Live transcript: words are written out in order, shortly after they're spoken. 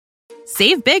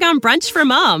Save big on brunch for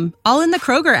mom, all in the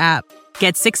Kroger app.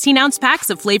 Get 16-ounce packs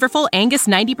of flavorful Angus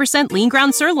 90% lean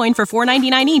ground sirloin for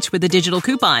 $4.99 each with a digital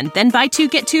coupon. Then buy 2,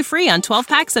 get 2 free on 12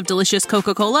 packs of delicious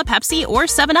Coca-Cola, Pepsi, or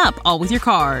 7-Up, all with your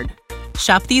card.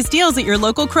 Shop these deals at your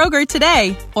local Kroger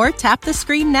today, or tap the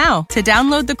screen now to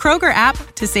download the Kroger app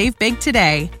to save big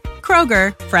today.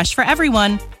 Kroger, fresh for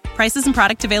everyone. Prices and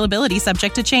product availability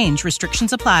subject to change.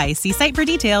 Restrictions apply. See site for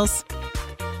details.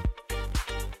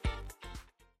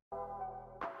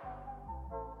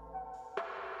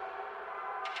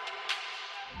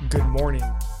 Good morning.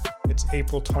 It's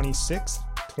April 26th,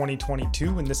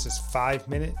 2022, and this is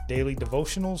 5-Minute Daily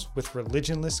Devotionals with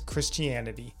Religionless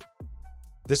Christianity.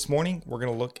 This morning, we're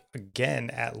going to look again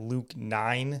at Luke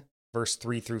 9, verse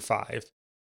 3 through 5,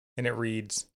 and it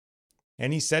reads,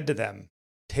 "And he said to them,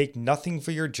 Take nothing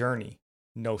for your journey,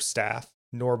 no staff,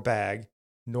 nor bag,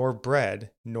 nor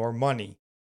bread, nor money,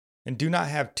 and do not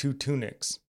have 2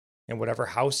 tunics. And whatever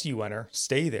house you enter,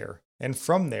 stay there, and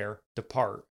from there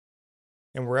depart.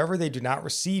 And wherever they do not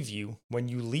receive you, when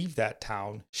you leave that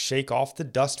town, shake off the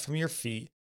dust from your feet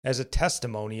as a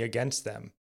testimony against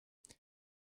them."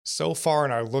 So far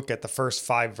in our look at the first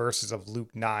 5 verses of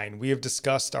Luke 9, we have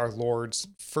discussed our Lord's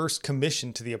first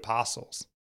commission to the apostles,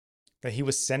 that he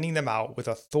was sending them out with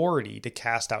authority to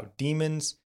cast out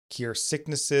demons, cure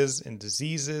sicknesses and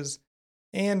diseases,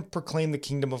 and proclaim the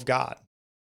kingdom of God.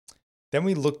 Then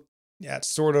we looked at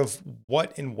sort of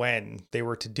what and when they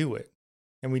were to do it.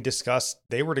 And we discussed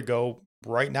they were to go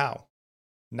right now,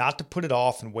 not to put it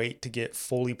off and wait to get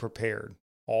fully prepared,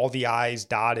 all the I's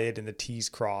dotted and the T's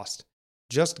crossed.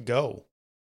 Just go.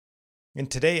 And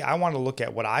today I want to look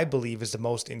at what I believe is the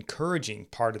most encouraging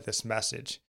part of this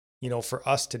message, for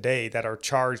us today that are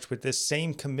charged with this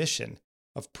same commission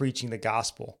of preaching the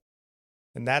gospel.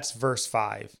 And that's verse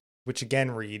 5, which again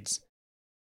reads,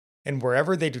 "And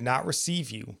wherever they do not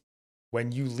receive you,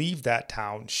 when you leave that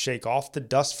town, shake off the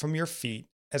dust from your feet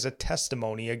as a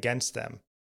testimony against them."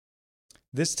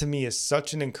 This to me is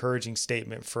such an encouraging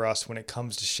statement for us when it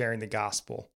comes to sharing the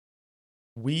gospel.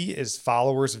 We as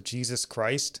followers of Jesus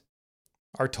Christ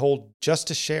are told just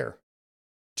to share.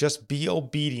 Just be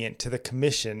obedient to the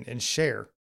commission and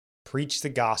share. Preach the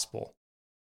gospel.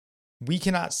 We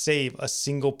cannot save a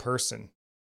single person,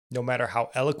 no matter how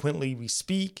eloquently we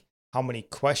speak, how many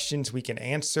questions we can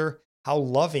answer, how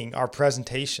loving our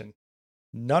presentation.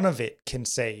 None of it can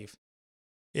save.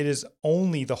 It is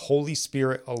only the Holy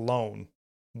Spirit alone,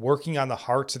 working on the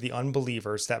hearts of the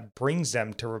unbelievers, that brings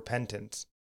them to repentance.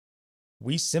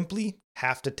 We simply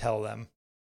have to tell them.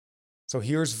 So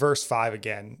here's verse 5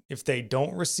 again. If they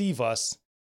don't receive us,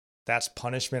 that's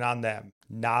punishment on them,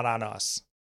 not on us.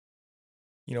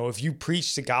 If you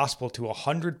preach the gospel to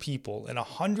 100 people and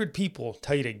 100 people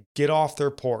tell you to get off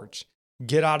their porch,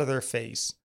 get out of their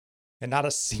face, and not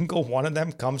a single one of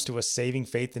them comes to a saving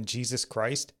faith in Jesus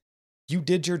Christ, you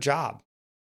did your job.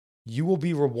 You will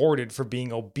be rewarded for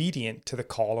being obedient to the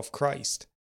call of Christ.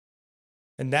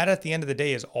 And that at the end of the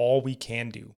day is all we can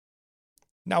do.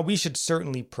 Now we should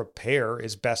certainly prepare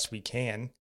as best we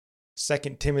can.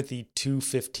 2 Timothy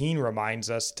 2:15 reminds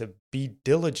us to be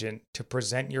diligent to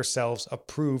present yourselves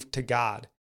approved to God,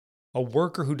 a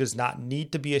worker who does not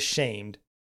need to be ashamed,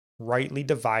 rightly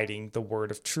dividing the word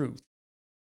of truth.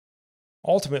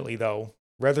 Ultimately, though,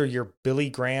 whether you're Billy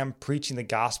Graham preaching the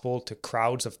gospel to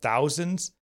crowds of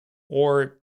thousands,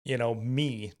 or,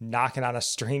 me knocking on a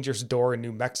stranger's door in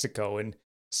New Mexico and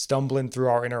stumbling through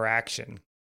our interaction,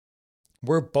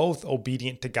 we're both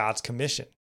obedient to God's commission.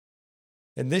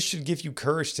 And this should give you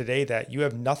courage today that you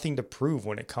have nothing to prove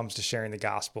when it comes to sharing the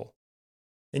gospel.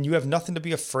 And you have nothing to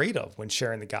be afraid of when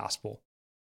sharing the gospel.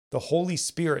 The Holy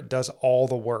Spirit does all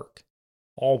the work.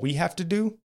 All we have to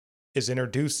do is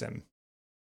introduce him.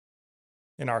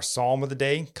 And our psalm of the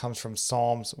day comes from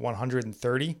Psalms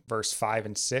 130, verse 5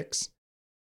 and 6.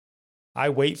 "I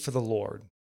wait for the Lord.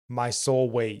 My soul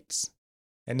waits,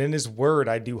 and in his word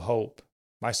I do hope.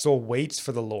 My soul waits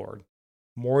for the Lord,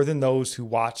 more than those who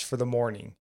watch for the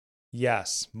morning.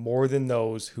 Yes, more than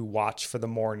those who watch for the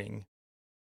morning."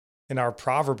 And our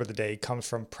proverb of the day comes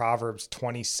from Proverbs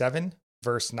 27,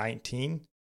 verse 19.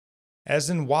 "As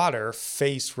in water,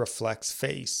 face reflects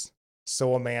face,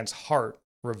 so a man's heart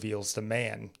reveals the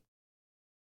man."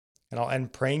 And I'll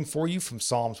end praying for you from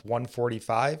Psalms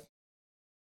 145.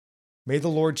 "May the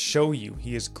Lord show you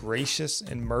he is gracious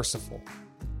and merciful,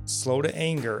 slow to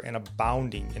anger and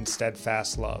abounding in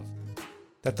steadfast love,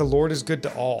 that the Lord is good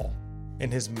to all,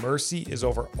 and his mercy is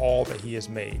over all that he has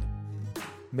made.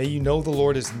 May you know the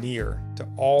Lord is near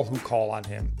to all who call on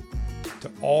him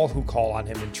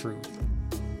in truth,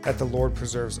 that the Lord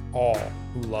preserves all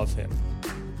who love him."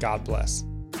 God bless.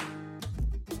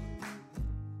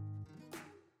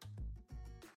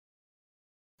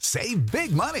 Save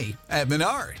big money at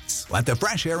Menards. Let the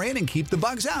fresh air in and keep the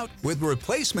bugs out with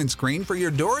replacement screen for your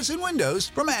doors and windows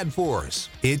from Adfors.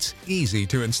 It's easy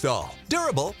to install,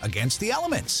 durable against the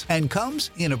elements, and comes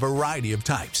in a variety of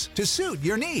types to suit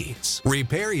your needs.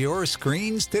 Repair your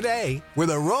screens today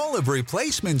with a roll of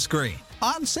replacement screen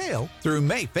on sale through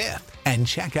May 5th. And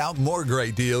check out more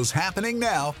great deals happening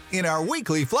now in our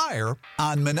weekly flyer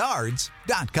on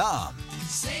Menards.com.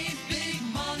 Save